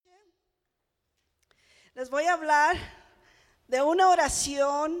Les voy a hablar de una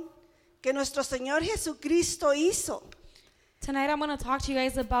oración que nuestro Señor Jesucristo hizo. Tonight I'm going to talk to you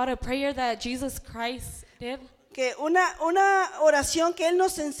guys about a prayer that Jesus Christ did. Que una oración que Él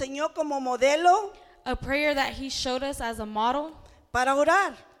nos enseñó como modelo A prayer that he showed us as a model para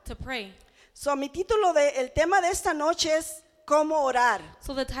orar. to pray. So, el tema de esta noche es cómo orar.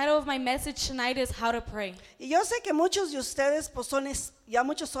 So the title of my message tonight is How to Pray. Y yo sé que muchos de ustedes pues ya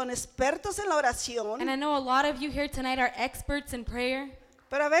muchos son expertos en la oración, And I know a lot of you here tonight are experts in prayer.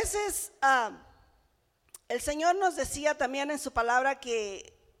 pero a veces el Señor nos decía también en su palabra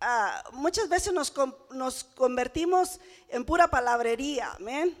que muchas veces nos convertimos en pura palabrería,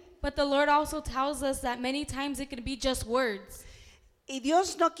 amén. But the Lord also tells us that many times it can be just words. Y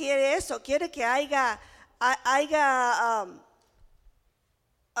Dios no quiere eso, quiere que haya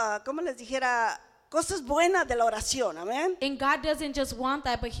 ¿cómo les dijera? Cosas buenas de la oración, amén. And God doesn't just want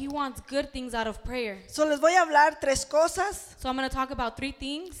that, but he wants good things out of prayer. So les voy a hablar tres cosas. So I'm going to talk about 3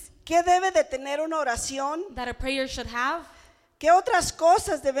 things ¿Qué debe de tener una oración? that a prayer should have, ¿Qué otras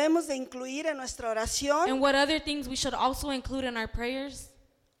cosas debemos de incluir en nuestra oración? and what other things we should also include in our prayers.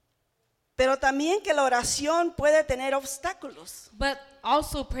 Pero también que la oración puede tener obstáculos. But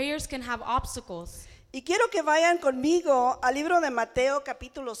also prayers can have obstacles. Y quiero que vayan conmigo al libro de Mateo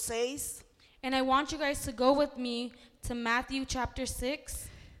capítulo 6. And I want you guys to go with me to Matthew chapter 6.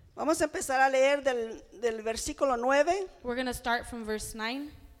 Vamos a empezar a leer del versículo 9. We're going to start from verse 9.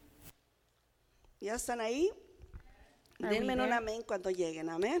 ¿Ya están ahí? Are we Denme un there? amén cuando lleguen,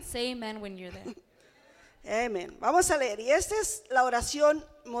 amén. Say amen when you're there. Amén. Vamos a leer. Y esta es la oración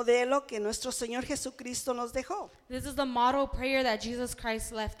modelo que nuestro Señor Jesucristo nos dejó. This is the model prayer that Jesus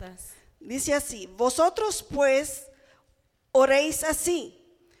Christ left us. Dice así: vosotros pues oréis así: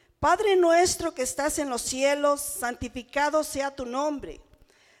 Padre nuestro que estás en los cielos, santificado sea tu nombre.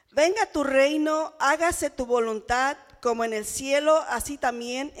 Venga tu reino, hágase tu voluntad, como en el cielo, así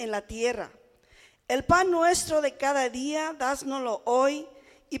también en la tierra. El pan nuestro de cada día, dásnoslo hoy,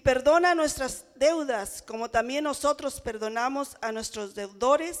 y perdona nuestras deudas, como también nosotros perdonamos a nuestros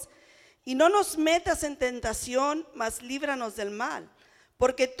deudores. Y no nos metas en tentación, mas líbranos del mal.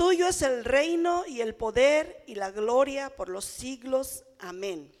 Porque tuyo es el reino y el poder y la gloria por los siglos.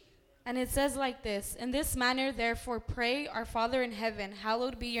 Amén. And it says like this: In this manner, therefore, pray, Our Father in heaven,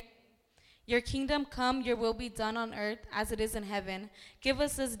 hallowed be your name. Your kingdom come, your will be done on earth as it is in heaven. Give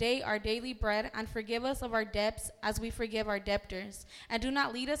us this day our daily bread, and forgive us of our debts as we forgive our debtors. And do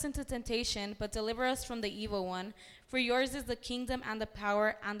not lead us into temptation, but deliver us from the evil one. For yours is the kingdom and the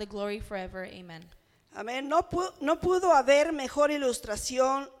power and the glory forever. Amen. Amén. No pudo haber mejor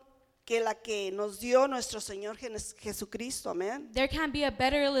ilustración que la que nos dio nuestro Señor Jesucristo. Amén. There can't be a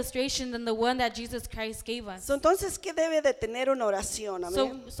better illustration than the one that Jesus Christ gave us. So, entonces, ¿qué debe de tener una oración?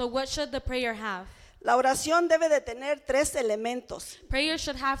 Amén. So what should the prayer have? La oración debe de tener 3 elementos Prayer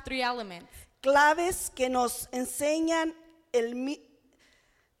should have 3 elements. claves que nos enseñan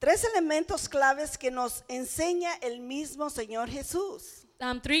 3 elementos claves que nos enseña el mismo Señor Jesús.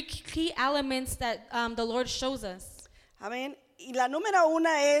 3 key elements that the Lord shows us. Amén. Y la número 1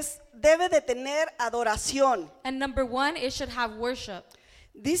 es, debe de tener adoración. And number 1, it should have worship.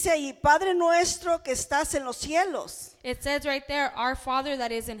 Dice ahí: Padre nuestro que estás en los cielos, It says right there, Our Father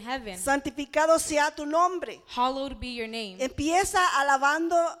that is in heaven, santificado sea tu nombre. hallowed be your name. Empieza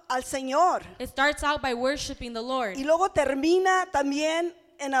alabando al Señor It starts out by worshiping the Lord. y luego termina también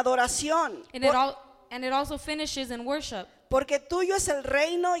en adoración. And it also finishes in worship. Porque tuyo es el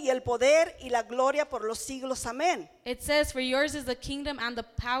reino y el poder y la gloria por los siglos. Amén. It says, For yours is the kingdom and the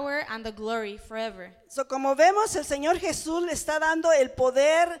power and the glory forever. So, como vemos, el Señor Jesús le está dando el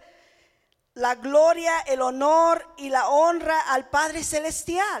poder, la gloria, el honor y la honra al Padre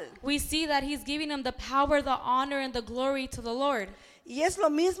Celestial. We see that he's giving him the power, the honor, and the glory to the Lord. Y es lo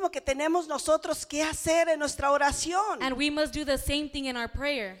mismo que tenemos nosotros que hacer en nuestra oración. And we must do the same thing in our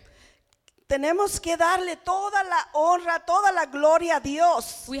prayer. Tenemos que darle toda la honra, toda la gloria a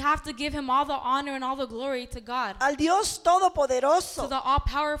Dios, We have to give him all the honor and all the glory to God, al Dios to Todopoderoso, the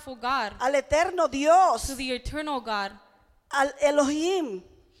all-powerful God, al Eterno Dios, to the eternal God, al Elohim,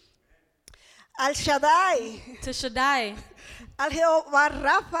 al Shaddai, to Shaddai, al Jehová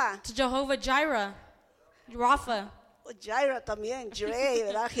Rafa, to Jehovah Jireh, Rapha, Jireh también, Jireh,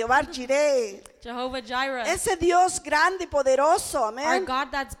 ¿verdad? Jehová Jireh, Jehovah Jireh, ese Dios grande y poderoso, our amén. God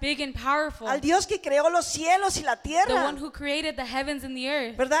that's big and powerful, Al Dios que creó los cielos y la the tierra, one who created the heavens and the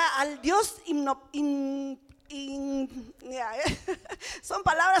earth. ¿verdad? Al Dios son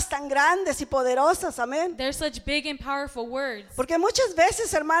palabras tan grandes y poderosas, amén. They're such big and powerful words. Porque muchas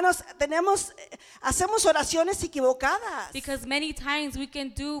veces, hermanos, hacemos oraciones equivocadas. Because many times we can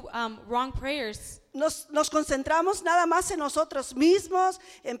do wrong prayers. nos concentramos nada más en nosotros mismos,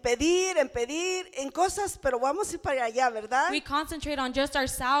 en pedir, en cosas, pero vamos a ir para allá, ¿verdad? We concentrate on just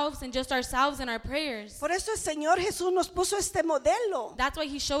ourselves in our prayers. Por eso el Señor Jesús nos puso este modelo, That's why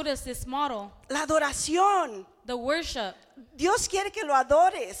he showed us this model, la adoración. the worship. Dios quiere que lo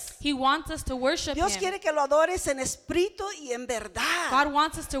adores. He wants us to worship Dios him. quiere que lo adores en espíritu y en verdad. God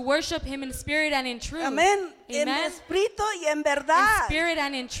wants us to worship him in spirit and in truth. Amén. En Amen. espíritu y en In verdad. spirit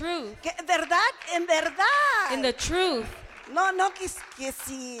and in truth. Que verdad, en verdad. In the truth. No que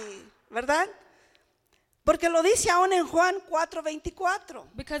sí, ¿verdad? Porque lo dice aún en Juan 4:24.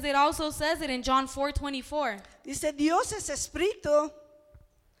 Because it also says it in John 4:24. Dice, Dios es espíritu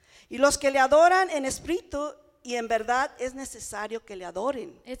y los que le adoran en espíritu y en verdad es necesario que le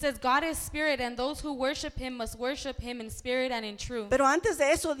adoren. It says God is spirit, and those who worship him must worship him in spirit and in truth. Pero antes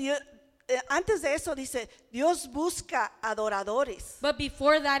de eso, dice, Dios busca adoradores. But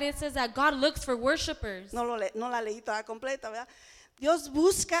before that, it says that God looks for worshipers. No la leí toda completa, ¿verdad? Dios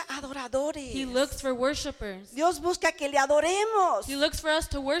busca adoradores. He looks for worshipers. Dios busca que le adoremos. He looks for us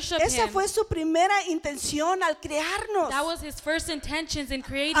to worship Esa him. fue su primera intención al crearnos, That was his first intentions in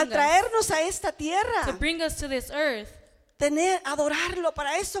creating al us, traernos a esta to tierra. bring us to this earth, Adorarlo,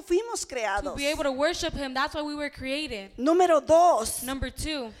 para eso fuimos to creados. be able to worship him. That's why we were created. Número 2, Number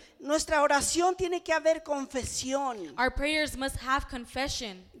 2, nuestra oración tiene que haber confesión. our prayers must have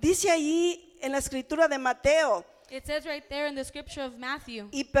confession. Dice allí en la escritura de Mateo, It says right there in the scripture of Matthew,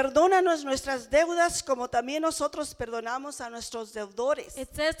 y perdónanos nuestras deudas como también nosotros perdonamos a nuestros deudores.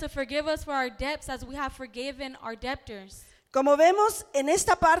 it says to forgive us for our debts as we have forgiven our debtors. Como vemos, en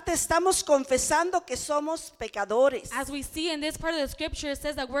esta parte estamos confesando que somos pecadores As we see in this part of the scripture, it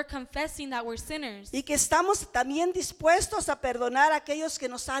says that we're confessing that we're sinners, y que estamos también dispuestos a perdonar a aquellos que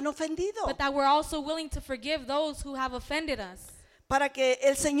nos han ofendido, but that we're also willing to forgive those who have offended us, para que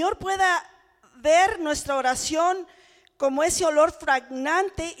el Señor pueda ver nuestra oración como ese olor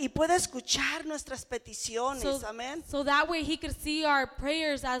fragrante y pueda escuchar nuestras peticiones. Amén. so that way he could see our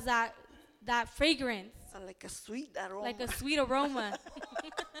prayers as that fragrance, Like a sweet aroma. like a sweet aroma.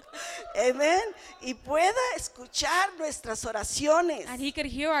 Amén. Y pueda escuchar nuestras oraciones. And he could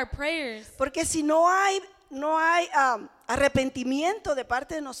hear our prayers. Porque si no hay arrepentimiento de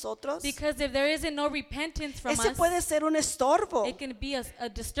parte de nosotros, Because if there isn't no repentance from ese us, puede ser un estorbo. it can be a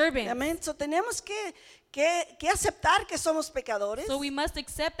disturbance. Amén. So tenemos que aceptar que somos pecadores So we must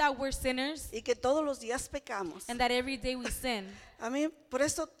accept that we're sinners y que todos los días pecamos. and that every day we sin. Amén. Por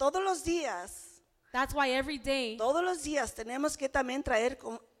eso todos los días Todos los días tenemos que también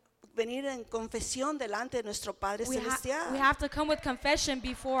venir en confesión delante de nuestro Padre we Celestial. have to come with confession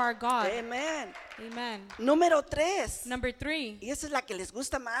before our God. Amén. Amen. Número 3. Number 3, Y esa es la que les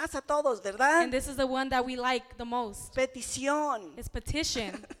gusta más a todos, ¿verdad? and this is the one that we like the most. Petición. It's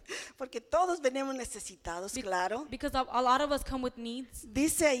petition. Porque todos venimos necesitados, claro. Because a lot of us come with needs.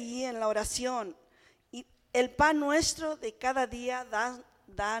 Dice ahí en la oración, y el pan nuestro de cada día,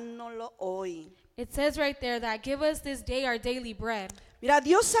 dánoslo hoy. It says right there that give us this day our daily bread. Mira,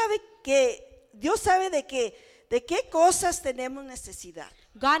 Dios sabe de qué cosas tenemos necesidad.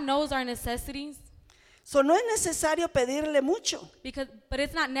 God knows our necessities, So no es necesario pedirle mucho. but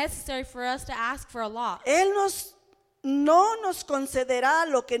it's not necessary for us to ask for a lot. Él no nos concederá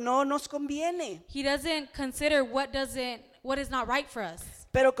lo que no nos conviene. He doesn't consider what is not right for us.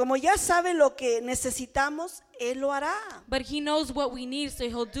 Pero como ya sabe lo que necesitamos, Él lo hará. But he knows what we need, so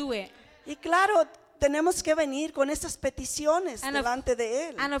he'll do it. Y claro, tenemos que venir con esas peticiones delante de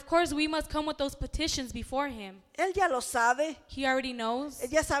Él. And of course, we must come with those petitions before him. Él ya lo sabe. He already knows.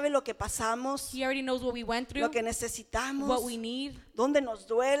 Él ya sabe lo que pasamos, He already knows what we went through, lo que necesitamos, what we need, dónde nos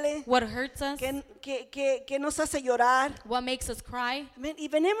duele, what hurts us, qué nos hace llorar. what makes us cry. Amén. Y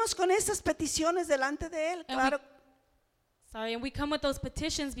venimos con esas peticiones delante de Él. And we come with those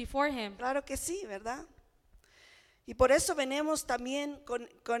petitions before him. Claro que sí, ¿verdad? Y por eso venimos también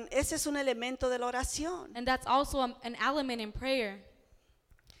ese es un elemento de la oración. And that's also an element in prayer.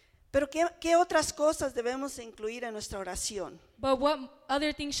 Pero ¿qué otras cosas debemos incluir en nuestra oración? But what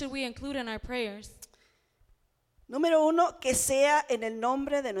other things should we include in our prayers? Número 1, que sea en el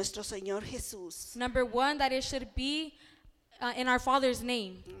nombre de nuestro Señor Jesús. Number 1, that it should be in our Father's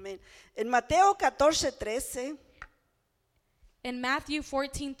name. Amén. En Mateo 14:13 In Matthew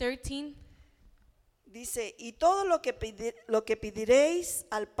 14:13, dice, y todo lo que pediréis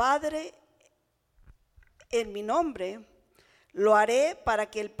al Padre en mi nombre, lo haré para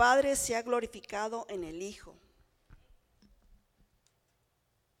que el Padre sea glorificado en el Hijo.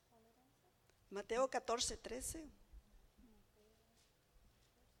 Mateo 14:13.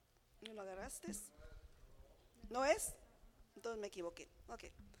 ¿No lo agarraste? ¿No es? Entonces me equivoqué. Ok.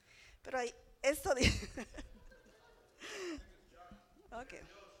 Pero ahí, esto dice, okay.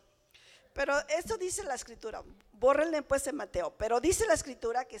 Pero esto dice la escritura, bórrenle pues en Mateo, pero dice la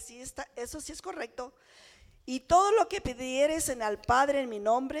escritura que sí está, eso sí es correcto. Y todo lo que pidieres al Padre en mi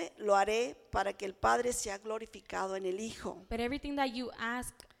nombre, lo haré para que el Padre sea glorificado en el Hijo. But everything that you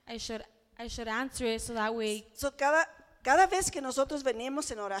ask, I should answer it so that way. So, cada vez que nosotros venimos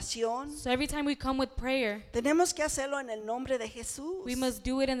en oración, So every time we come with prayer, tenemos que hacerlo en el nombre de Jesús. we must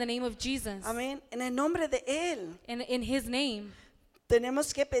do it in the name of Jesus. Amén. En el nombre de Él. In His name,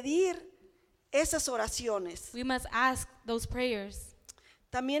 Tenemos que pedir esas oraciones. we must ask those prayers.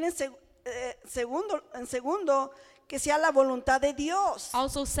 También segundo, que sea la voluntad de Dios.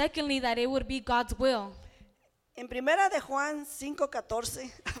 Also, secondly, that it would be God's will. En primera de Juan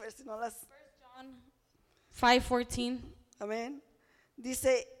 5:14, a ver si no las... John 5:14. Amén.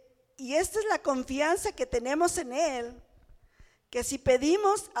 Dice, y esta es la confianza que tenemos en Él, que si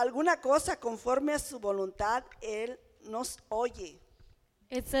pedimos alguna cosa conforme a su voluntad, Él nos oye.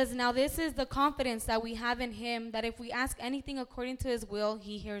 It says, now this is the confidence that we have in Him, that if we ask anything according to His will,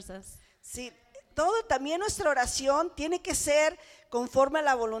 He hears us. Sí, también nuestra oración tiene que ser conforme a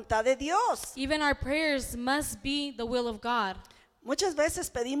la voluntad de Dios. Even our prayers must be the will of God. Muchas veces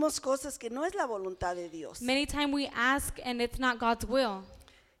pedimos cosas que no es la voluntad de Dios. Many times we ask and it's not God's will,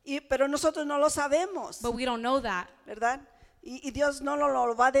 Pero nosotros no lo sabemos, but we don't know that. ¿verdad? Y Dios no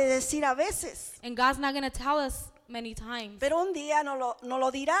lo va a decir a veces. And God's not going to tell us many times, Pero un día no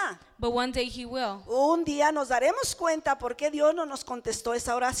lo dirá. but one day He will. Un día nos daremos cuenta por qué Dios no nos contestó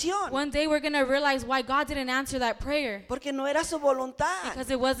esa oración. One day we're going to realize why God didn't answer that prayer, Porque no era su voluntad.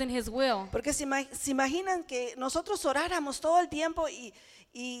 because it wasn't His will. Porque se imaginan que nosotros oráramos todo el tiempo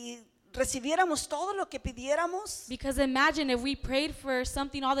y recibiéramos todo lo que pidiéramos. Because imagine if we prayed for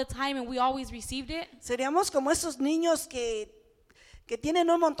something all the time and we always received it. Seríamos como esos niños que tienen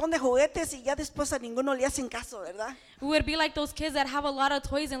un montón de juguetes y ya después a ninguno le hacen caso, ¿verdad? We would be like those kids that have a lot of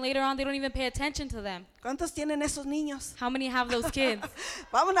toys and later on they don't even pay attention to them. ¿Cuántos tienen esos niños? How many have those kids?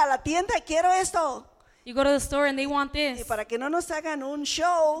 Vamos a la tienda, quiero esto. You go to the store and they want Y this, para que no nos hagan un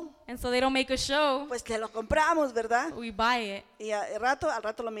show, and so they don't make a show, pues te lo compramos, ¿verdad? we buy it. Y al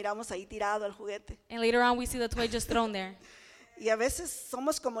rato lo miramos ahí tirado el juguete. And later on we see the toy just thrown there. Y a veces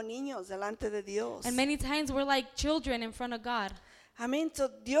somos como niños delante de Dios. And many times we're like children in front of God. Amén. So,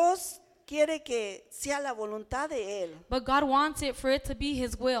 Dios quiere que sea la voluntad de Él. But God wants it for it to be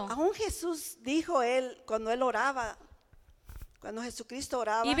His will. Aún Jesús dijo cuando Él oraba, cuando Jesucristo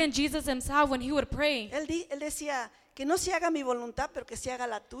oraba, Even Jesus Himself, when He would pray, él decía que no se haga mi voluntad, pero que se haga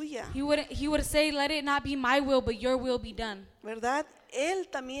la tuya, He would say, let it not be my will, but your will be done. ¿verdad? Él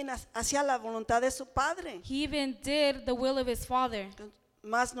también hacía la voluntad de su Padre, He even did the will of His Father.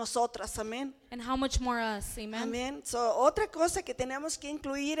 más nosotras, amén. And how much more us, amen? Amén. So, otra cosa que tenemos que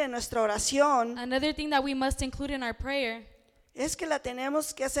incluir en nuestra oración Another thing that we must include in our prayer, es que la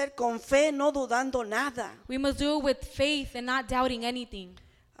tenemos que hacer con fe, no dudando nada. we must do it with faith and not doubting anything.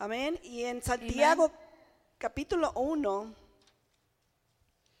 Amén. Y en Santiago capítulo 1,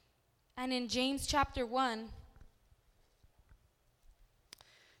 And in James chapter 1,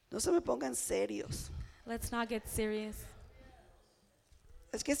 no se me pongan serios. let's not get serious.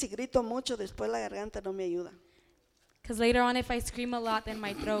 Es que si grito mucho, después la garganta no me ayuda. Because later on, if I scream a lot, then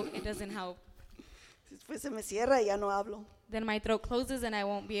my throat, it doesn't help. Después se me cierra y ya no hablo. Then my throat closes and I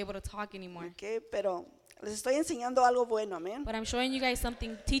won't be able to talk anymore. ¿Ok? Pero les estoy enseñando algo bueno, amén. But I'm showing you guys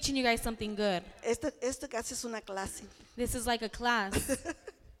something, teaching you guys something good. Esto casi es una clase. This is like a class.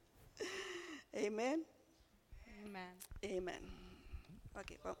 Amén. Amen. Amén.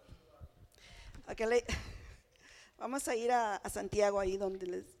 Ok, vamos a ir a Santiago ahí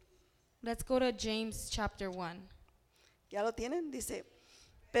donde Let's go to James chapter 1. ¿ya lo tienen? Dice,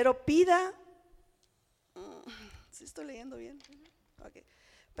 pero pida, ¿sí estoy leyendo bien? Okay.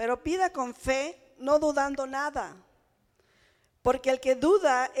 Pero pida con fe, no dudando nada, porque el que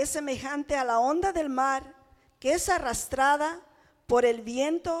duda es semejante a la onda del mar, que es arrastrada por el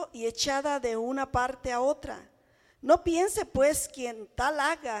viento y echada de una parte a otra. No piense pues quien tal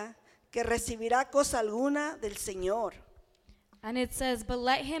haga que recibirá cosa alguna del Señor. And it says, but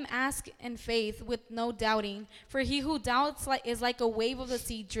let him ask in faith with no doubting. For he who doubts is like a wave of the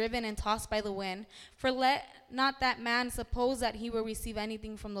sea driven and tossed by the wind. For let not that man suppose that he will receive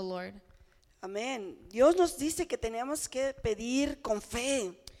anything from the Lord. Amén. Dios nos dice que tenemos que pedir con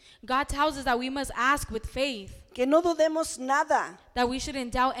fe, God tells us that we must ask with faith, que no dudemos nada. that we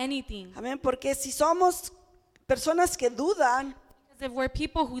shouldn't doubt anything. Amén, porque si somos personas que dudan Because if we're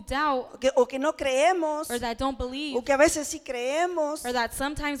people who doubt, o que no creemos, or that don't believe, o que a veces sí creemos, or that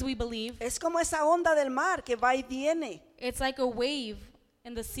sometimes we believe, es como esa onda del mar que va y viene. it's like a wave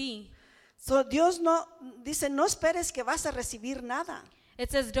in the sea. So Dios no dice, no esperes que vas a recibir nada.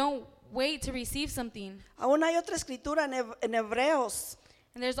 It says, don't wait to receive something. Aún hay otra escritura en Hebreos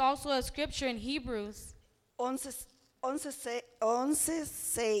And there's also a scripture in Hebrews,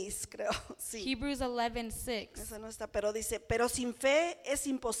 11:6, creo. Sí. Hebrews 11:6. Esa no está, pero dice, pero sin fe es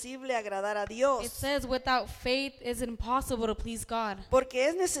imposible agradar a It Dios, says, without faith it's impossible to please God. porque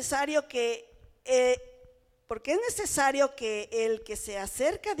es necesario que el que se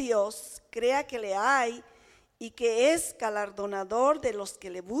acerca a Dios crea que le hay y que es galardonador de los que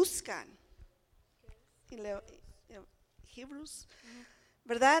le buscan. Hebrews,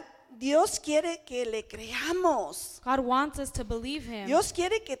 ¿verdad? Dios quiere que le creamos. God wants us to believe Him. Dios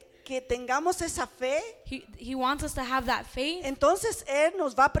quiere que tengamos esa fe. He wants us to have that faith, Entonces Él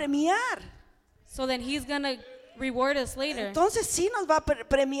nos va a premiar. so then He's going to reward us later. Entonces sí nos va a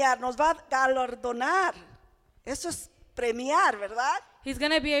premiar, nos va a galardonar. Eso es premiar, ¿verdad? He's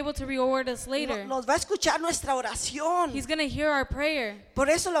going to be able to reward us later. Nos va a escuchar nuestra oración. He's going to hear our prayer. Por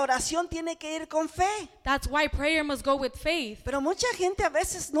eso la oración tiene que ir con fe. That's why prayer must go with faith. Pero mucha gente a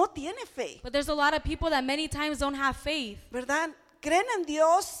veces no tiene fe, But there's a lot of people that many times don't have faith. ¿verdad? Creen en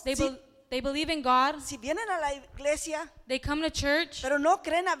Dios, They believe in God. si vienen a la iglesia, They come to church, pero no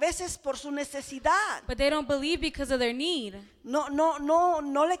creen a veces por su necesidad. but they don't believe because of their need. No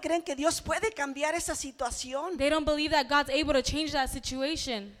le creen que Dios puede cambiar esa situación. They don't believe that God's able to change that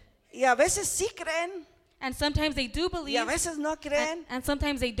situation. Y a veces sí creen And sometimes they do y believe, a veces no creen. and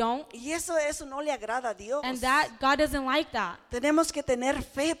sometimes they don't. Y eso no le agrada a Dios. And that God doesn't like that. Tenemos que tener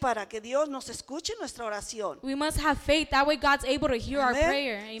fe para que Dios nos escuche nuestra oración. We must have faith. That way God's able to hear our Amén.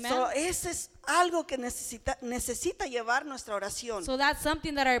 prayer. Amen. So, ese es algo que necesita llevar nuestra oración. So that's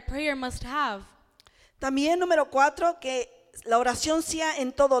something that our prayer must have. También número 4, que la oración sea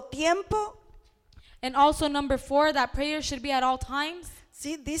en todo tiempo. And also number 4, that prayer should be at all times.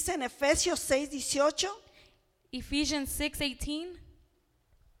 Sí, dice en Efesios 6:18, Ephesians 6:18.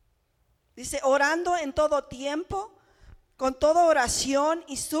 dice, orando en todo tiempo, con toda oración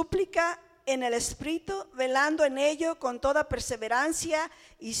y súplica en el Espíritu, velando en ello con toda perseverancia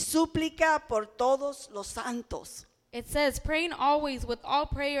y súplica por todos los santos. It says, praying always with all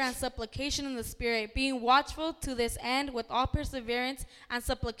prayer and supplication in the Spirit, being watchful to this end with all perseverance and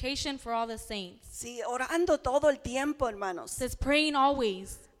supplication for all the saints. Sí, orando todo el tiempo, It hermanos. says, praying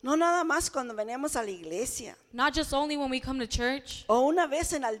always, No nada más cuando venimos a la iglesia, not just only when we come to church o una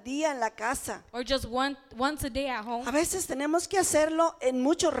vez en el día en la casa. or just once a day at home. A veces tenemos que hacerlo en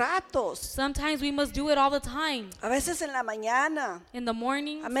muchos ratos. Sometimes we must do it all the time. A veces en la mañana, In the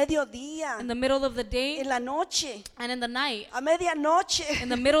morning, a mediodía, in the middle of the day, en la noche, and in the night. a medianoche, In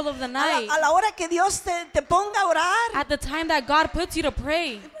the middle of the night. a la hora que Dios te ponga a orar. At the time that God puts you to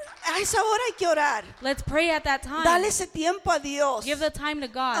pray. A esa hora hay que orar. Let's pray at that time. Dale ese tiempo a Dios. Give the time to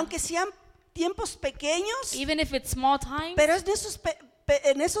God. Aunque sean tiempos pequeños, Even if it's small time. pero es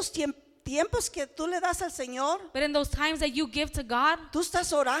en esos tiempos que tú le das al Señor, But in those times that you give to God, tú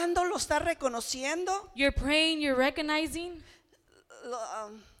estás orando, lo estás reconociendo, you're praying, you're recognizing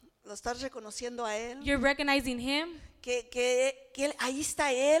lo estás reconociendo a Él, You're recognizing Him, que ahí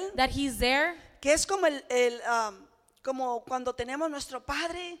está Él, that He's there. que es como como cuando tenemos nuestro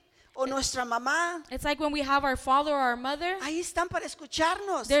padre o nuestra mamá, It's like when we have our father or our mother, ahí están para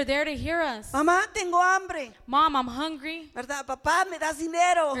escucharnos. they're there to hear us. Mamá, tengo hambre, Mom, I'm hungry. ¿verdad? Papá, me das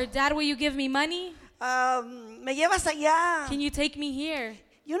dinero, Or Dad, will you give me money? me llevas allá. Can you take me here?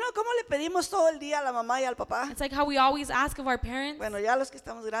 ¿Y uno cómo le pedimos todo el día a la mamá y al papá? It's like how we always ask of our parents. Bueno, ya los que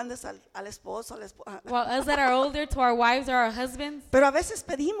estamos grandes al esposo, a la esposa. Well, us that are older, to our wives or our husbands. Pero a veces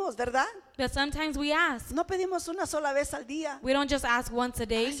pedimos, ¿verdad? But sometimes we ask. No pedimos una sola vez al día. We don't just ask once a A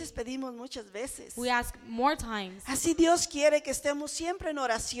day. veces pedimos muchas veces. We ask more times. Así Dios quiere que estemos siempre en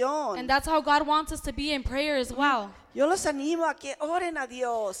oración. And that's how God wants us to be in prayer as well. Yo los animo a que oren a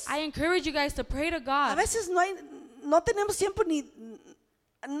Dios. I encourage you guys to pray to A God. veces no tenemos tiempo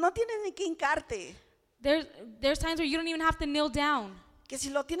no tienes ni que hincarte. There's times where you don't even have to kneel down. Que si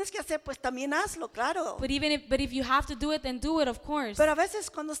lo tienes que hacer, pues también hazlo, claro. But if you have to do it, then do it, of course. Pero a veces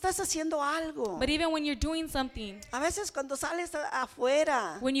cuando estás haciendo algo, But even when you're doing something, a veces cuando sales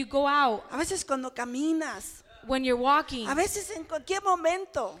afuera, when you go out, a veces cuando caminas, when you're walking, a veces en cualquier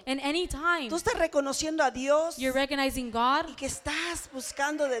momento, in any time, tú estás reconociendo a Dios you're recognizing God y que estás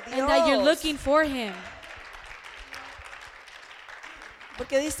buscando de Dios. and that you're looking for Him.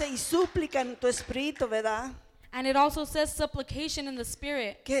 Porque dice, y súplica en tu espíritu, ¿verdad? And it also says supplication in the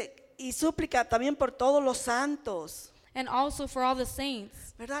Spirit. Y súplica también por todos los santos. And also for all the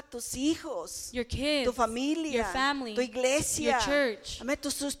saints, ¿verdad? Tus hijos, your kids, tu familia, your family, tu iglesia, your church, amén,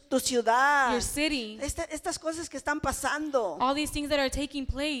 tu ciudad, your city, estas cosas que están pasando. all these things that are taking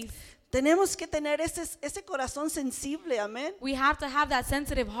place. Tenemos que tener ese corazón sensible, amén, We have to have that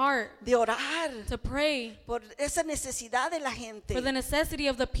sensitive heart de orar to pray por esa necesidad de la gente. for the necessity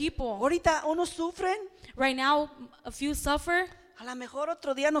of the people. Ahorita unos sufren, Right now, a few suffer. a lo mejor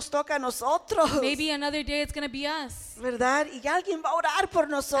otro día nos toca a nosotros, Maybe another day it's going to be us. ¿verdad? Y alguien va a orar por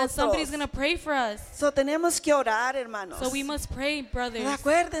And nosotros. somebody's going to pray for us. So, tenemos que orar, hermanos. So we must pray, brothers.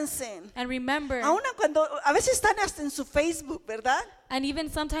 Acuérdense. And remember, Aún cuando a veces están hasta en su Facebook, ¿verdad? and even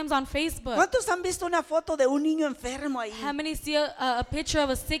sometimes on Facebook, ¿Cuántos han visto una foto de un niño enfermo ahí? how many see a picture of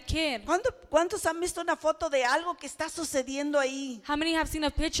a sick kid? ¿Cuántos han visto una foto de algo que está sucediendo ahí? How many have seen a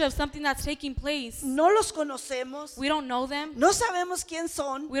picture of something that's taking place? No los conocemos, We don't know them. no sabemos quién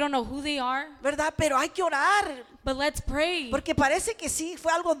son, We don't know who they are. ¿verdad? Pero hay que orar, But let's pray. porque parece que sí,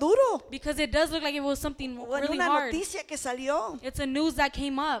 fue algo duro. Because it does look like it was something O en really una hard. noticia que salió, It's a news that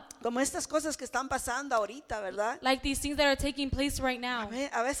came up. como estas cosas que están pasando ahorita, ¿verdad? Like these things that are taking place right now.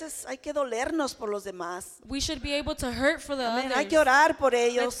 A veces hay que dolernos por los demás. We should be able to hurt for the Amén. Hay others. que orar por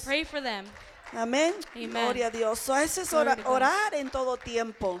Let's ellos. pray for them. Amén. Amen. Gloria a Dios. So, eso es Glory to God. orar en todo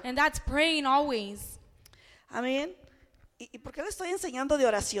tiempo. And that's praying always. Amén. ¿Y por qué le estoy enseñando de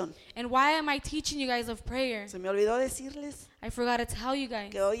oración? And why am I teaching you guys of prayer? Se me olvidó decirles I forgot to tell you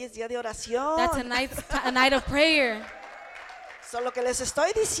guys. que hoy es día de oración. That's a night of prayer. Solo que les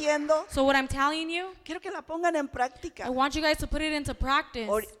estoy diciendo, So what I'm telling you, quiero que la pongan en práctica. I want you guys to put it into practice.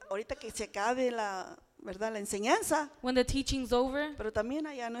 Ahorita que se acabe ¿verdad? La enseñanza, When the teaching's over, pero también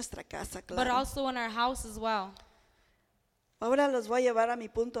allá en nuestra casa, but claro. also in our house as well. Ahora los voy a llevar a mi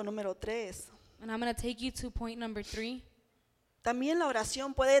punto número 3. And I'm going to take you to point number 3. También la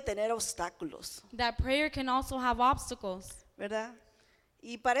oración puede tener obstáculos, That prayer can also have obstacles. ¿verdad?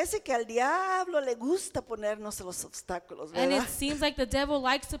 Y parece que al diablo le gusta ponernos los obstáculos, And ¿verdad? it seems like the devil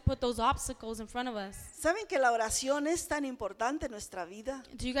likes to put those obstacles in front of us. ¿Saben que la oración es tan importante en nuestra vida?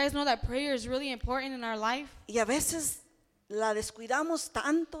 Do you guys know that prayer is really important in our life? Y a veces la descuidamos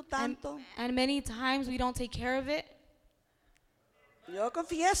tanto. And many times we don't take care of it. Yo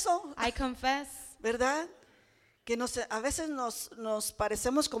confieso, I confess ¿verdad? Que a veces nos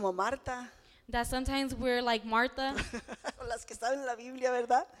parecemos como Marta, that sometimes we're like Martha, las que saben la Biblia,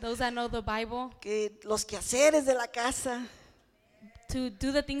 ¿verdad? those that know the Bible, Que los quehaceres de la casa. to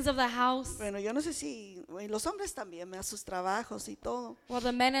do the things of the house. Bueno, yo no sé si los hombres también, a sus trabajos y todo. Well,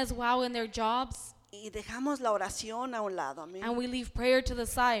 the men as well in their jobs. Y dejamos la oración a un lado, amén. And we leave prayer to the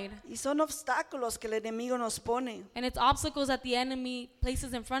side. Y son obstáculos que el enemigo nos pone. And it's obstacles that the enemy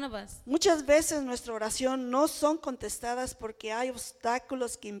places in front of us. Muchas veces nuestra oración no son contestadas porque hay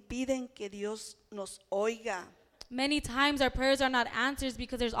obstáculos que impiden que Dios nos oiga. Many times our prayers are not answered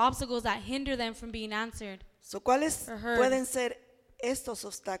because there's obstacles that hinder them from being answered. So, ¿cuáles Or heard. pueden ser estos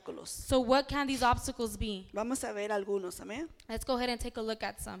obstáculos? So what can these obstacles be? Vamos a ver algunos, amén. Let's go ahead and take a look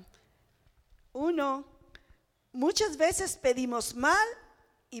at some. Uno, muchas veces pedimos mal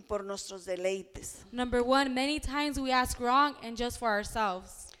y por nuestros deleites. Number 1, many times we ask wrong and just for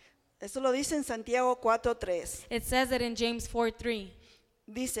ourselves. Eso lo dice en Santiago 4:3. It says it in James 4:3.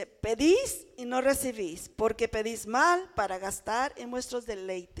 Dice, pedís y no recibís, porque pedís mal para gastar en vuestros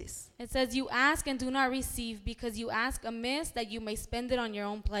deleites. It says you ask and do not receive because you ask amiss that you may spend it on your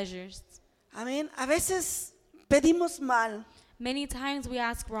own pleasures. Amén. A veces pedimos mal, Many times we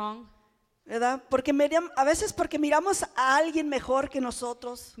ask wrong, ¿verdad? A veces porque miramos a alguien mejor que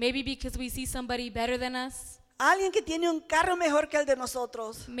nosotros, maybe because we see somebody better than us, a alguien que tiene un carro mejor que el de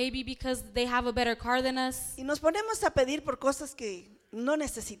nosotros, maybe because they have a better car than us. y nos ponemos a pedir por cosas que no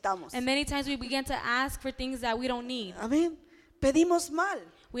necesitamos. And many times we begin to ask for things that we don't need. Amén. Pedimos mal,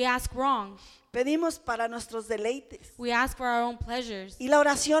 We ask wrong. pedimos para nuestros deleites. We ask for our own pleasures. Y la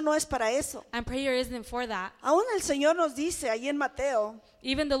oración no es para eso. And prayer isn't for that. Aún el Señor nos dice ahí en Mateo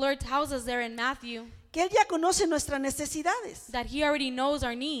Even the Lord tells us there in Matthew que Él ya conoce nuestras necesidades, that He already knows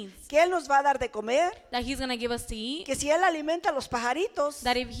our needs, que Él nos va a dar de comer, that He's going to give us to eat, que si Él alimenta a los pajaritos,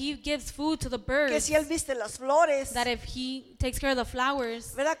 that if He gives food to the que birds, si Él viste las flores, that if He takes care of the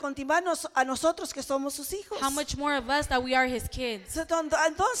flowers, ¿verdad? Continuarnos a nosotros que somos sus hijos. how much more of us that we are His kids.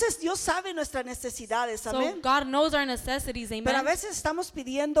 Entonces Dios sabe nuestras necesidades, So amén. God knows our necessities, Pero a amen. veces estamos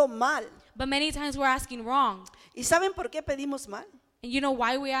pidiendo mal. But many times we're asking wrong. ¿Y saben por qué pedimos mal? And you know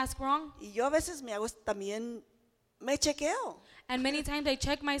why we ask wrong? Y yo a veces también me chequeo. And many times I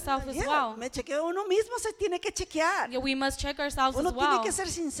check myself as Yeah, well. me chequeo. Uno mismo se tiene que chequear. Yeah, we must check ourselves Uno as tiene well. que ser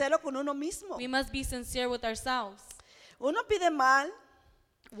sincero con uno mismo. We must be sincere with ourselves. Uno pide mal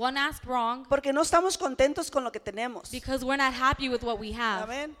One asked wrong porque no estamos contentos con lo que tenemos. because we're not happy with what we have.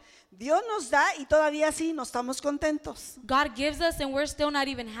 Amén. Dios nos da y todavía así no estamos contentos. God gives us and we're still not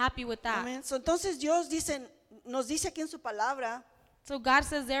even happy with that. Amén. So, entonces Dios nos dice aquí en su palabra, So God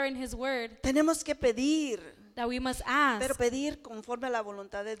says there in His Word tenemos que pedir, that we must pero ask, pedir conforme a la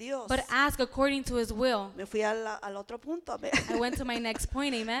voluntad de Dios. but ask according to His will. Me fui al otro punto. Amén. I went to my next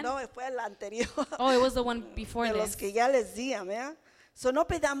point, amen? No, me fue al anterior. Oh, it was the one before De los this. que ya les di, amén. So, no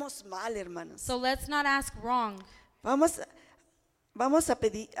pedamos mal, hermanos. So let's not ask wrong. Vamos a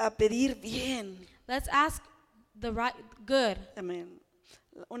pedir bien. Let's ask the right, good, Amén.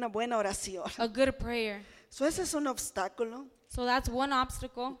 Una buena oración. a good prayer. So, ese es un obstáculo. So that's one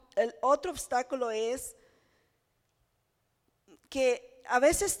obstacle. El otro obstáculo es que a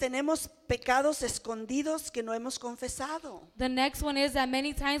veces tenemos pecados escondidos que no hemos confesado. The next one is that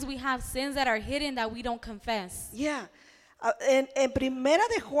many times we have sins that are hidden that we don't confess. Yeah. En Primera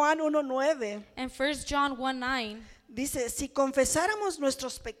de Juan 1:9 And 1 John 1:9, dice, si confesáramos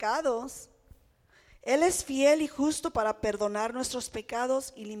nuestros pecados, Él es fiel y justo para perdonar nuestros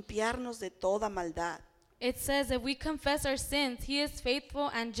pecados y limpiarnos de toda maldad. it says, if we confess our sins, He is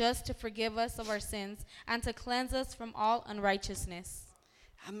faithful and just to forgive us of our sins and to cleanse us from all unrighteousness.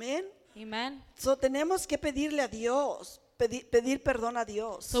 Amén. Amen. So tenemos que pedirle a Dios, pedir perdón a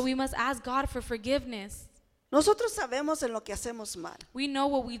Dios. So we must ask God for forgiveness. Nosotros sabemos en lo que hacemos mal. We know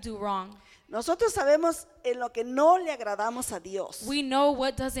what we do wrong. Nosotros sabemos en lo que no le agradamos a Dios. We know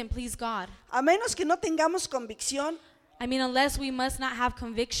what doesn't please God. A menos que no tengamos convicción, I mean, unless we must not have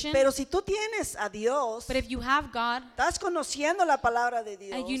conviction. pero si tú tienes a Dios, But if you have God estás conociendo la palabra de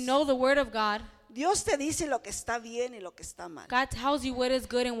Dios, and you know the Word of God, Dios te dice lo que está bien y lo que está mal. God tells you what is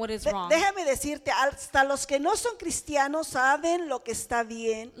good and what is wrong. Déjame decirte, hasta los que no son cristianos saben lo que está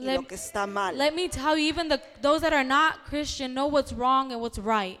bien y Let- lo que está mal. Let me tell you, even those that are not Christian know what's wrong and what's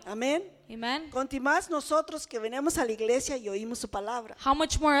right. Amén. Amen. Continuamos nosotros que venimos a la iglesia y oímos su palabra. How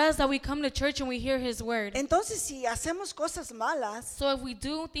much more us that we come to church and we hear His Word. Entonces, si hacemos cosas malas, So if we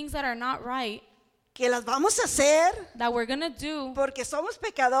do things that are not right, que las vamos a hacer that we're going to do porque somos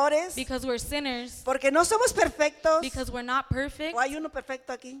pecadores, because we're sinners, porque no somos perfectos. because we're not perfect, ¿O hay uno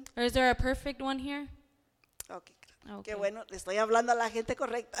perfecto aquí? or is there a perfect one here? Okay. Okay. Qué bueno, le estoy hablando a la gente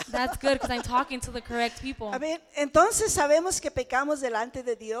correcta. That's good because I'm talking to the correct people. Amén. Entonces sabemos que pecamos delante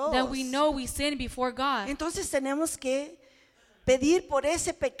de Dios. That we know we sin before God. Entonces tenemos que pedir por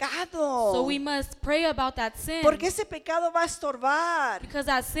ese pecado. So we must pray about that sin. Porque ese pecado va a estorbar. Because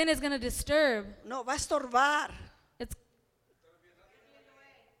that sin is going to disturb. No, va a estorbar.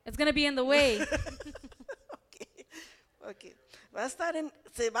 It's going to be in the way. Okay.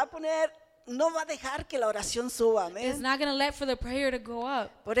 Se va a poner, no va a dejar que la oración suba. It's Amén. not going to let for the prayer to go up.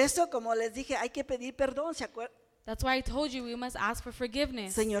 Por eso, como les dije, hay que pedir perdón. ¿Se acuerdan? That's why I told you we must ask for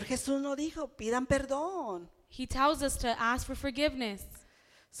forgiveness. Señor Jesús nos dijo, pidan perdón. He tells us to ask for forgiveness.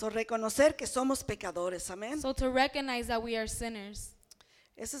 So, reconocer que somos pecadores. Amén. So to recognize that we are sinners.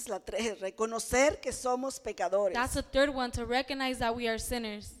 Esa es la 3, reconocer que somos pecadores. That's the third one, to recognize that we are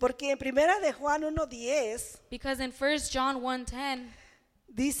sinners. Porque en Primera de Juan 1:10 Because in 1 John 1:10,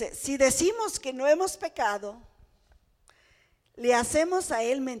 dice, si decimos que no hemos pecado, le hacemos a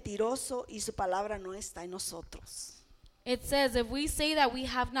él mentiroso y su palabra no está en nosotros. it says, if we say that we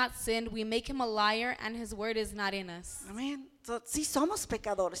have not sinned, we make him a liar and his word is not in us. Amén. So, sí somos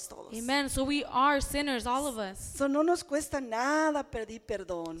pecadores todos. Amen. So we are sinners, all of us. So, no nos cuesta nada pedir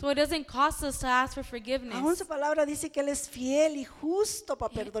perdón. So it doesn't cost us to ask for Aún forgiveness. su palabra dice que él es fiel y justo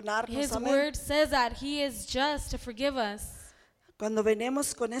para perdonarnos. His Amén. word says that he is just to forgive us. Cuando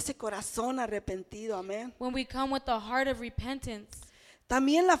venimos con ese corazón arrepentido, amén. When we come with the heart of repentance,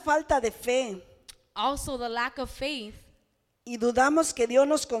 También la falta de fe. also the lack of faith, Y dudamos que Dios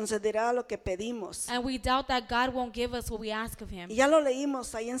nos concederá lo que pedimos. and we doubt that God won't give us what we ask of him. Y ya lo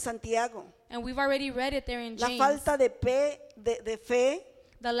leímos ahí en Santiago. And we've already read it there in La James. falta de fe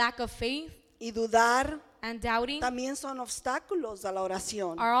The lack of faith y dudar and doubting también son obstáculos a la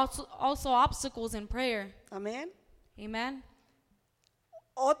oración. are also obstacles in prayer. Amén. Amen.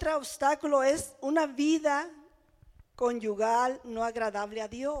 Otro obstáculo es una vida conyugal no agradable a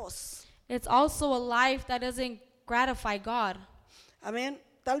Dios. It's also a life that doesn't gratify God. Amén.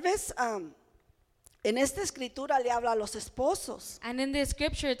 Tal vez en esta escritura le habla a los esposos, And in this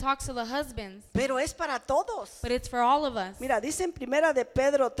scripture, it talks to the husbands, pero es para todos. but it's for all of us. Mira, dice en Primera de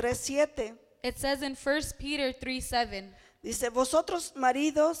Pedro 3:7, It says in 1 Peter 3:7, dice, vosotros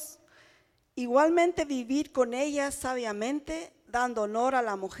maridos, igualmente vivid con ella sabiamente, dando honor a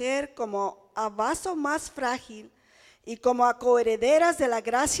la mujer como a vaso más frágil y como a coherederas de la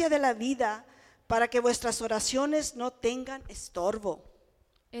gracia de la vida, para que vuestras oraciones no tengan estorbo.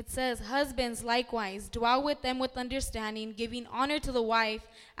 It says, husbands likewise, dwell with them with understanding, giving honor to the wife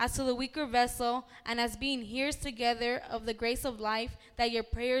as to the weaker vessel, and as being heirs together of the grace of life, that your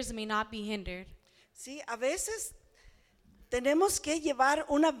prayers may not be hindered. Sí, a veces tenemos que llevar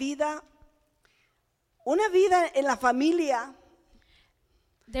una vida en la familia,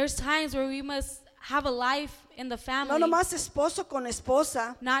 There's times where we must have a life in the no family, nomás esposo con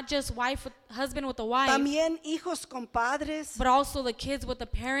esposa, not just husband with a wife, también hijos con padres, but also the kids with the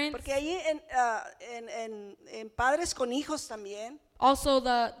parents, porque ahí en padres con hijos también, also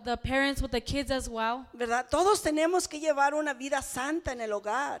the parents with the kids as well. ¿verdad? Todos tenemos que llevar una vida santa en el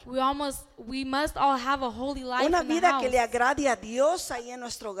hogar, We must all have a holy life una in the vida house, que le agrade a Dios ahí en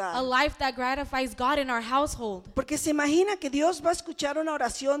nuestro a hogar. life that gratifies God in our household. Porque se imagina que Dios va a escuchar una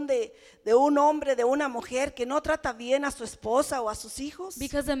oración de un hombre, de una mujer que no trata bien a su esposa o a sus hijos.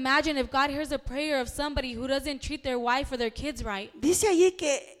 Because imagine if God hears a prayer of somebody who doesn't treat their wife or their kids right. Dice allí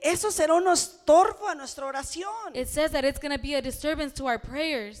que eso será un estorbo a nuestra oración. It says that it's going to be a disturbance to our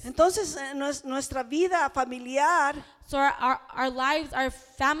prayers. Entonces, nuestra vida familiar, So our lives, our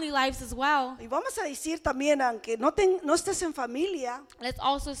family lives as well. y vamos a decir también, aunque no estés en familia, Let's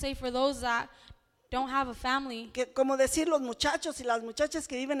also say for those that don't have a family, que como decir los muchachos y las muchachas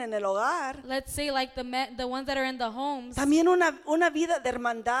que viven en el hogar, let's say like the ones that are in the homes, también una vida de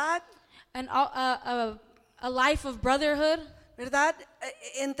hermandad, and a life of brotherhood ¿verdad?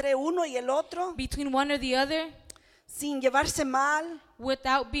 Entre uno y el otro, between one or the other, sin llevarse mal,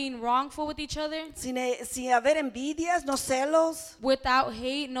 without being wrongful with each other, sin haber envidias, no celos, without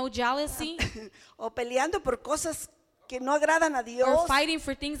hate, no jealousy, o peleando por cosas que no agradan a Dios. or fighting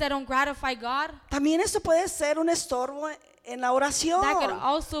for things that don't gratify God. También eso puede ser un estorbo en la oración. That could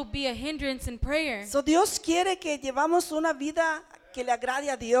also be a hindrance in prayer. So, Dios quiere que llevamos una vida que le agrade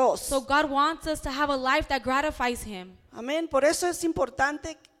a Dios. So God wants us to have a life that gratifies Him. Amén. Por eso es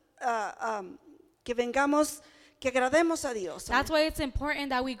importante que vengamos, que agrademos a Dios. That's why it's important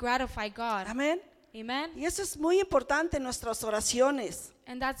that we gratify God. Amén. Amen. Y eso es muy importante en nuestras oraciones.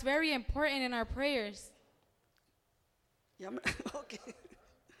 And that's very important in our prayers. Ok.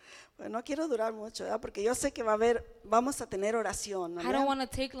 Bueno, no quiero durar mucho, ¿verdad? Porque yo sé que vamos a tener oración. I Amén. don't want to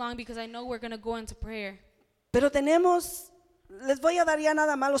take long because I know we're going to go into prayer. Pero les voy a dar ya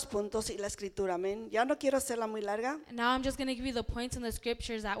nada más los puntos y la escritura, amén. Ya no quiero hacerla muy larga. And now I'm just going to give you the points in the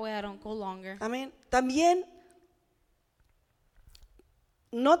scriptures, that way I don't go longer. Amén. También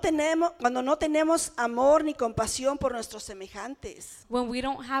cuando no tenemos amor ni compasión por nuestros semejantes. When we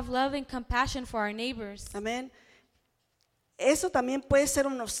don't have love and compassion for our neighbors, Amén. Eso también puede ser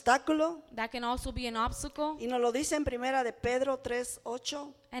un obstáculo. that can also be an obstacle. Y nos lo dice en primera de Pedro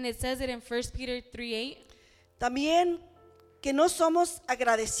 3:8. And it says it in 1 Peter 3:8. También que no somos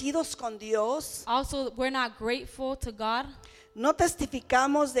agradecidos con Dios. Also, we're not grateful to God. No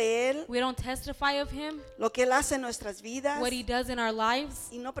testificamos de Él, We don't testify of Him, lo que Él hace en nuestras vidas. what He does in our lives,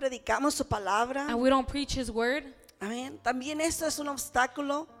 Y no predicamos su palabra. and we don't preach His word. Amén. También esto es un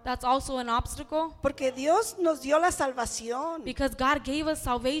obstáculo. That's also an obstacle, Porque Dios nos dio la salvación. because God gave us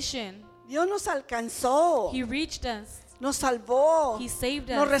salvation. Dios nos alcanzó. He reached us. Nos salvó. He saved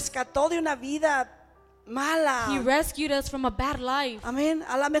Nos us. rescató de una vida mala. He rescued us from a bad life. Amén.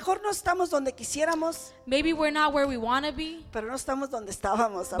 A lo mejor no estamos donde quisiéramos, Maybe we're not where we want to be, pero no estamos donde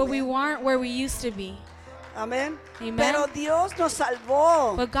estábamos. but we Amén. weren't where we used to be. Amén. Amen. Pero Dios nos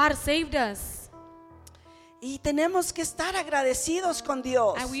salvó. But God saved us, Y tenemos que estar agradecidos con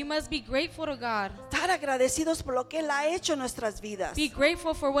Dios. and we must be grateful to God. Estar agradecidos por lo que Él ha hecho en nuestras vidas. Be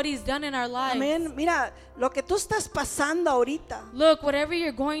grateful for what He's done in our lives. Amén. Mira, lo que tú estás pasando ahorita Look, whatever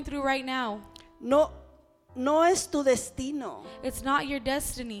you're going through right now, no es tu destino. it's not your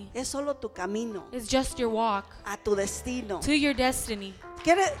destiny. Es solo tu camino It's just your walk a tu destino. to your destiny.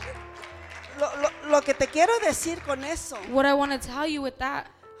 Lo que te quiero decir con eso, What I want to tell you with that,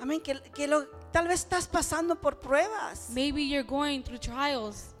 amén, tal vez estás pasando por pruebas, maybe you're going through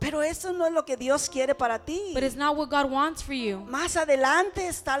trials, pero eso no es lo que Dios quiere para ti. but it's not what God wants for you. Más adelante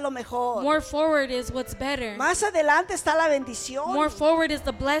está lo mejor. More forward is what's better. Más adelante está la bendición. More forward is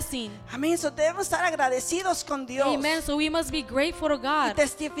the blessing. Amén, so debemos estar agradecidos con Dios. Amen. So we must be grateful to Y God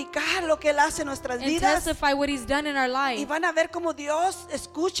testificar lo que Él hace en nuestras and vidas. testify what He's done in our Y life. van a ver cómo Dios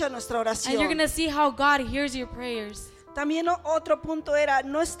escucha nuestra And you're going oración. to see how God hears your prayers. También otro punto era,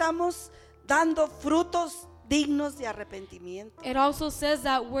 no estamos dando frutos dignos de arrepentimiento. It also says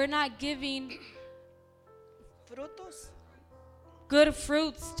that we're not giving ¿Frutos? good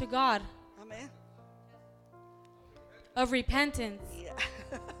fruits to God Amén. of repentance.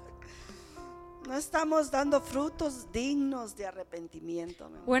 No estamos dando frutos dignos de arrepentimiento.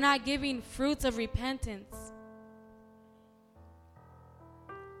 Amén. We're not giving fruits of repentance.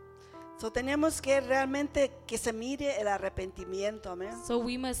 So, tenemos que realmente que se mire el arrepentimiento, amén. So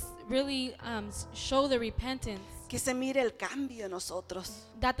we must really show the repentance, Que se mire el cambio en nosotros.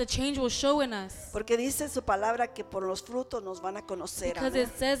 that the change will show in us. Porque dice su palabra que por los frutos nos van a conocer. Because Amén.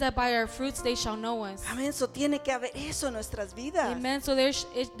 it says that by our fruits they shall know us. Amén. So, tiene que haber eso en nuestras vidas. Amen. So there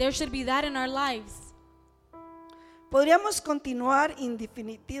should be that in our lives. Podríamos continuar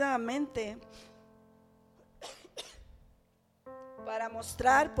indefinitivamente para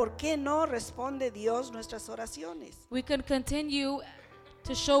mostrar por qué no responde Dios nuestras oraciones. We can continue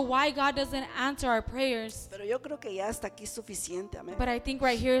to show why God doesn't answer our prayers, Pero yo creo que ya hasta aquí es suficiente. Amén. but I think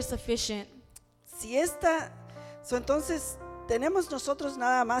right here is sufficient. Si entonces tenemos nosotros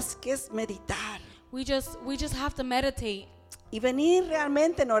nada más que es meditar We just have to meditate y venir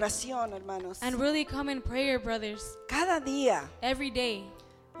realmente en oración, hermanos. and really come in prayer, brothers, Cada día, every day,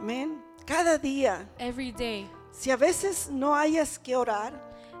 amén. Cada día. every day. Si a veces no hayas que orar,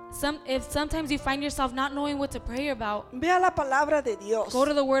 If sometimes you find yourself not knowing what to pray about, vea la palabra de Dios, go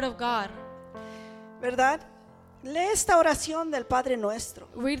to the Word of God. ¿verdad? Lee esta oración del Padre Nuestro.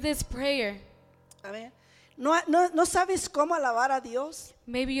 Read this prayer. Amén. ¿No sabes cómo alabar a Dios?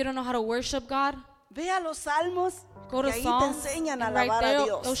 Maybe you don't know how to worship God. Vea los salmos Go que to ahí te Psalms, enseñan a and right alabar there a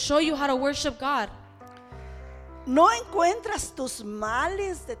they'll Dios. show you how to worship God. ¿No encuentras tus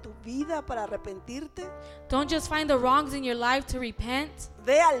males de tu vida para arrepentirte? Don't just find the wrongs in your life to repent.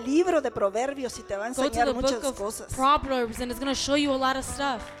 Ve al libro de Proverbios y te va a Go to enseñar the muchas book of cosas. Proverbs and it's going to show you a lot of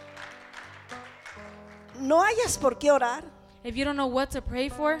stuff. No hayas por qué orar. If you don't know what to pray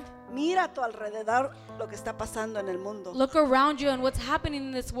for, Mira a tu alrededor lo que está pasando en el mundo. look around you and what's happening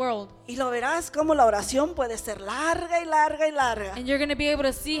in this world. Y lo verás como la oración puede ser larga y larga y larga. And you're going to be able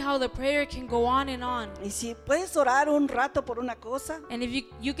to see how the prayer can go on and on. Y si puedes orar un rato por una cosa, And if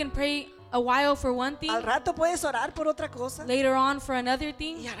you can pray a while for one thing, al rato puedes orar por otra cosa later on for another y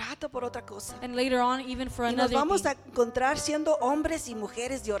thing, al rato por otra cosa. and later on even for Y nos another vamos a thing. encontrar siendo hombres y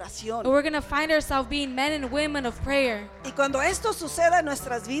mujeres de And oración. we're going to find ourselves being men and women of prayer. Y cuando esto suceda en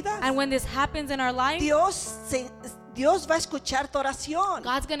nuestras vidas, And when this happens in our life, Dios va a escuchar tu oración.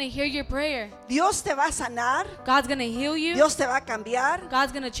 God's going to hear your prayer. Dios te va a sanar. God's going to heal you. Dios te va a cambiar.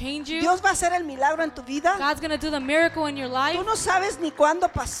 God's going to change you. Dios va a hacer el milagro en tu vida. God's going to do the miracle in your life. Tú no sabes ni cuándo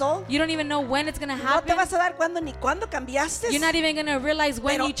pasó. You don't even know when it's going to No te happen. vas a dar cuándo ni cuándo cambiaste. You're not even going to realize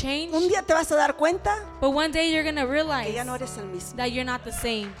when Pero you change. un día te vas a dar cuenta But one day you're going to que realize ya no eres el mismo. that you're not the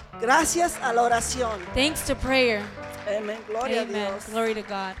same. Gracias a la oración. Thanks to prayer. Amén. Gloria a Amen. Dios. Glory to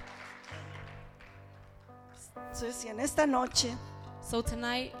God. Entonces, si en esta noche So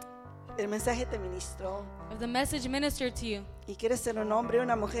tonight, el mensaje te ministró if the message ministered to you y quieres ser un hombre o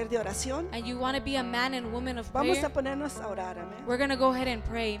una mujer de oración, and you want to be a man and woman of vamos prayer, a ponernos a orar. Amén. we're going to go ahead and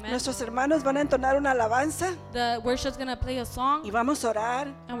pray, man. Nuestros hermanos van a entonar una alabanza The worship's going to play a song y vamos a orar.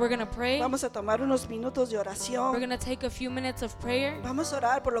 and we're going to pray. Vamos a tomar unos minutos de We're oración. going to take a few minutes of prayer. Vamos a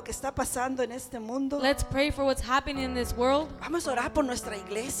orar por lo que está pasando en este mundo. Let's pray for what's happening in this world. Vamos a orar por nuestra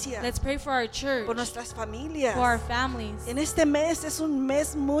iglesia, Let's pray for our church, por nuestras familias. for our families. En este mes es un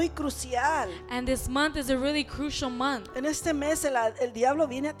mes muy crucial. And this month is a really crucial month. En este mes el diablo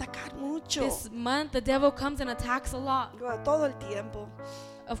viene a atacar mucho. This month, the devil comes and attacks a lot. Todo el tiempo.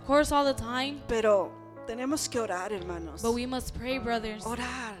 Of course, all the time. Pero tenemos que orar, hermanos. But we must pray, brothers.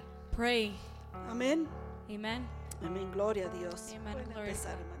 Orar. Pray. Amén. Amen. Amén. Gloria a Dios. Amen. Pueden Glory to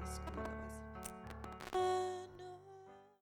empezar, God. hermanos, con alabanza.